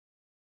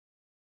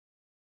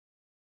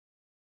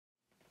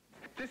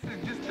This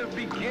is just the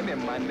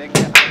beginning, my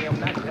nigga. I am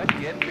not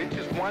done yet.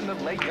 Bitches wanna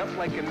lay up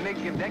like a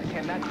nigga that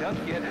cannot duck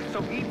yet.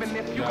 So even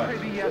if you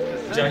pretty as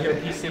the sun, did y'all hear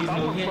PC's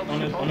new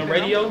hit on the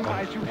radio?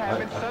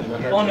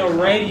 On the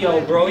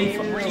radio, bro.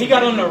 He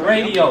got on the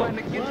radio.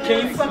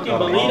 Can you fucking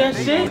believe that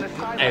shit?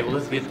 Hey, well,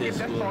 let's get this,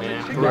 school,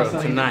 man. For real,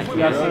 tonight.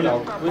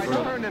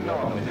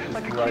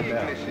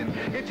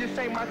 It just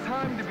ain't my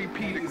time to be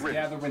Peter.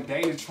 Gathering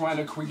data, trying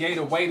to create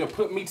a way to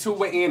put me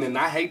to an end, and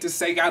I hate to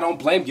say I don't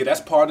blame you.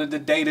 That's part of the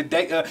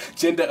day-to-day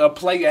agenda of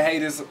player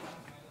haters.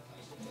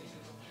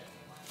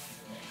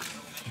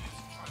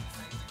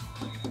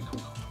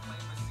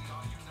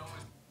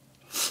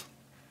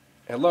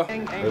 Hello.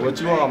 Hey, what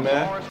you on,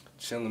 man?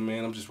 Chilling,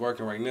 man. I'm just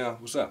working right now.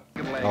 What's up?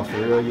 Oh, for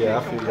real? Yeah,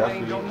 I feel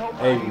you.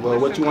 Hey, well,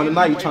 what you want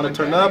tonight? You trying to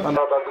turn up? I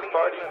know about this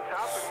party.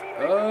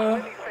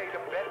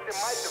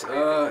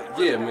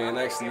 Yeah, man.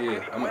 Actually,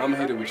 yeah. I'm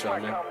here with y'all,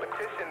 man.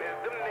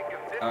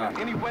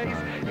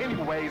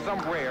 Anyways,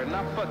 I'm rare.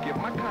 Now fuck it.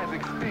 My kind's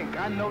extinct.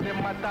 I know that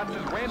my thoughts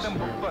is random,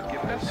 but fuck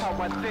it. That's how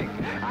I think.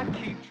 I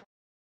keep.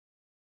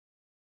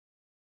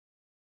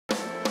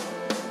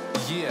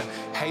 Yeah,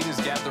 haters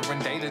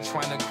gathering data,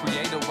 trying to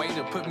create a way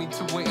to put me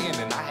to an end.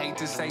 And I hate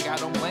to say I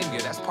don't blame you.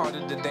 That's part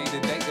of the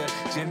day-to-day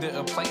agenda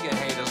of player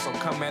haters. So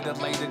come at a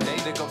later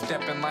date to go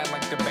step in line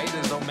like the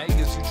betas,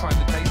 omegas. You trying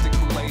to taste the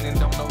Kool-Aid and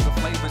don't know the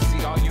flavor.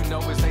 See, all you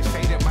know is they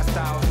say that my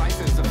style's nice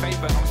as a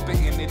favor. I'm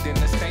spitting it in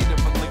the state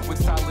of a liquid,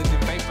 solid,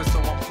 and vapor. So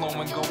I'm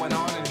flowing, going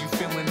on, and you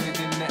feeling it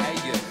in the air.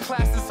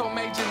 Class is so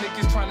major,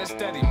 niggas trying to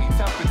study me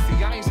tough. And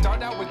see, I ain't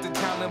start out with the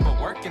talent, but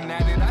working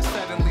at it, I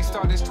suddenly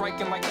started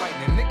striking like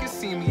lightning. Niggas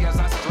see me as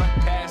I strut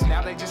past.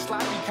 Now they just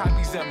sloppy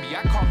copies of me.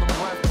 I call them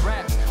rough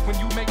drafts. When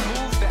you make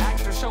moves, the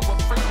actors show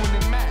up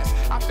frequent in mass.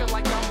 I feel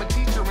like I'm a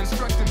teacher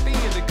instructing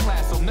theater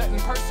class. So nothing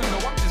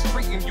personal, I'm just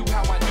treating you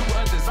how I do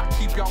others. I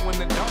keep y'all in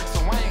the dark,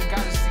 so I ain't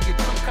gotta see your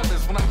true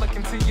colors. When I look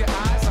into your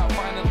eyes, I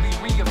finally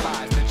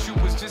realize that you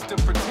was just a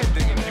pretender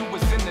and you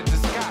was in the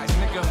disguise.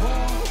 Nigga, who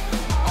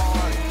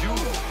are you?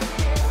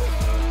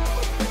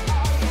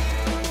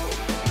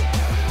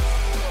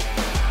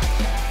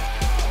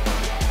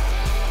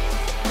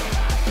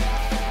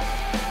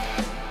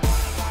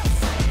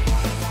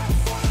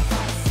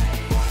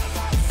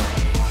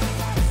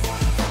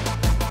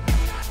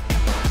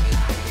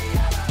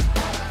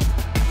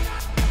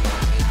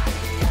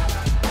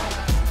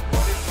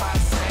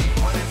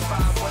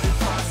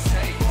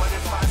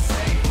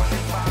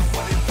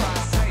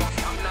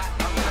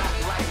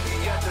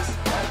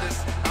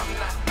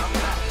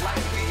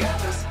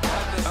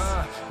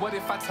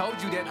 If I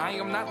told you that I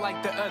am not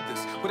like the others,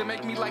 would it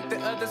make me like the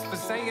others for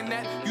saying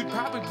that? You'd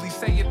probably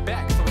say it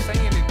back. So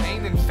saying it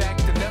ain't in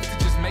fact enough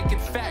to just make it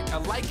fact. I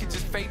like it,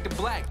 just fade to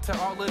black. To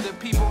all of the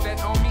people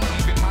that owe me,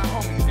 even my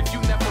homies. If you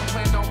never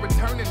planned on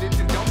returning it,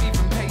 then don't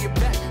even pay it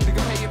back.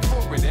 Nigga, pay it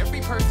forward.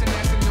 Every person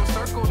that's in your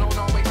circle don't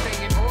always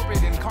stay in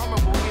orbit. And karma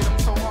will hit them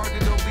so hard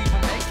it'll leave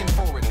them aching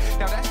for it.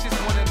 Now that's just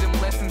one of them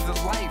lessons of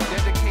life,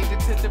 dedicated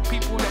to the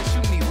people that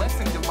you need.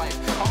 Lesson to life.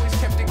 Always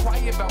kept it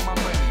quiet about my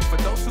money. For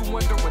those who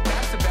wonder what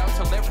that's about,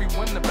 tell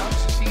everyone about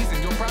your cheese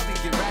and you'll probably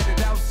get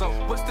ratted out. So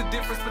what's the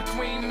difference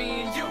between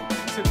me and you?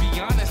 To be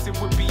honest, it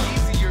would be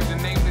easier to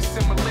name the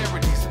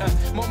similarities.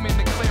 Moment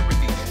of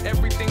clarity.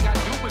 Everything I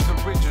do is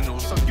original,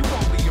 so you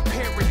only a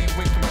parody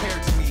when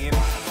compared to me. And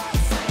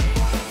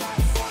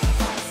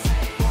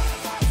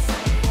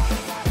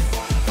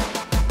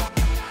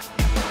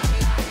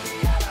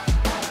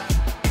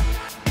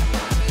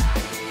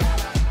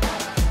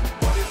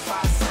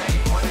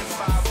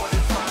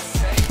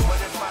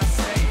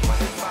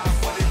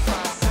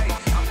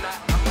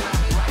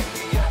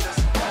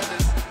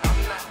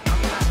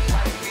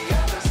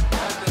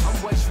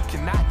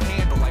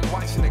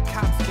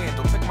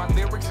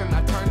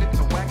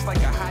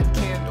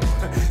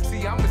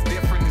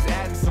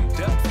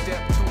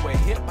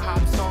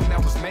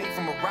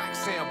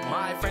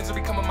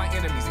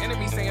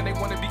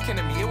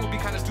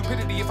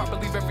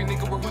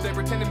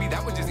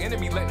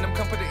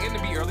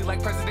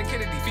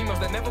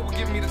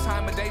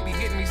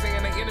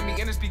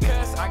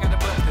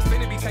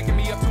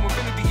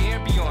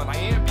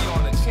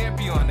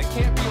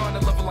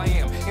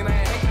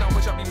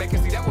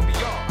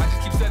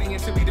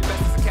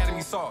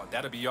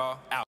that'll be y'all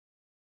out.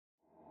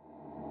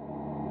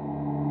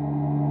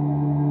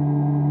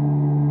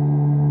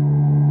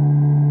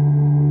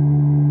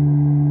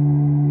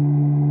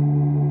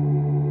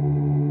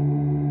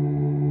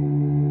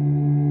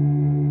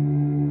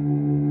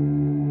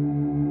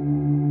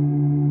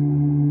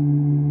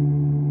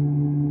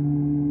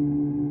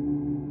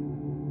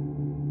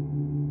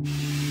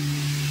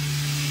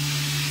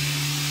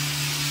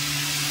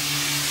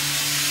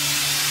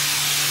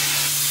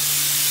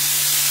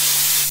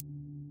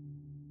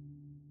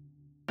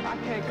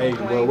 Hey,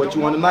 well, what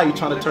you want tonight? You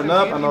trying to turn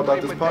up? I know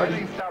about this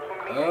party.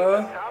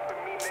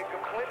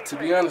 To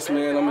be honest,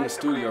 man, I'm in the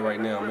studio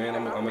right now, man.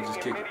 I'm gonna just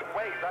kick it.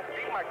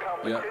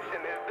 Yeah.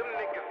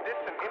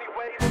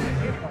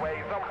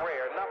 Anyways, I'm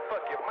rare. Now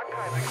fuck it. My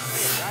kind of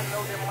I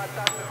know that my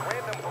thoughts is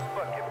random, but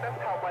fuck it.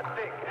 That's how I I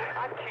think.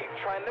 I keep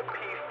trying to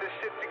piece this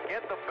shit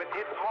together, but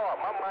it's hard.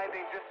 My mind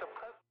ain't just a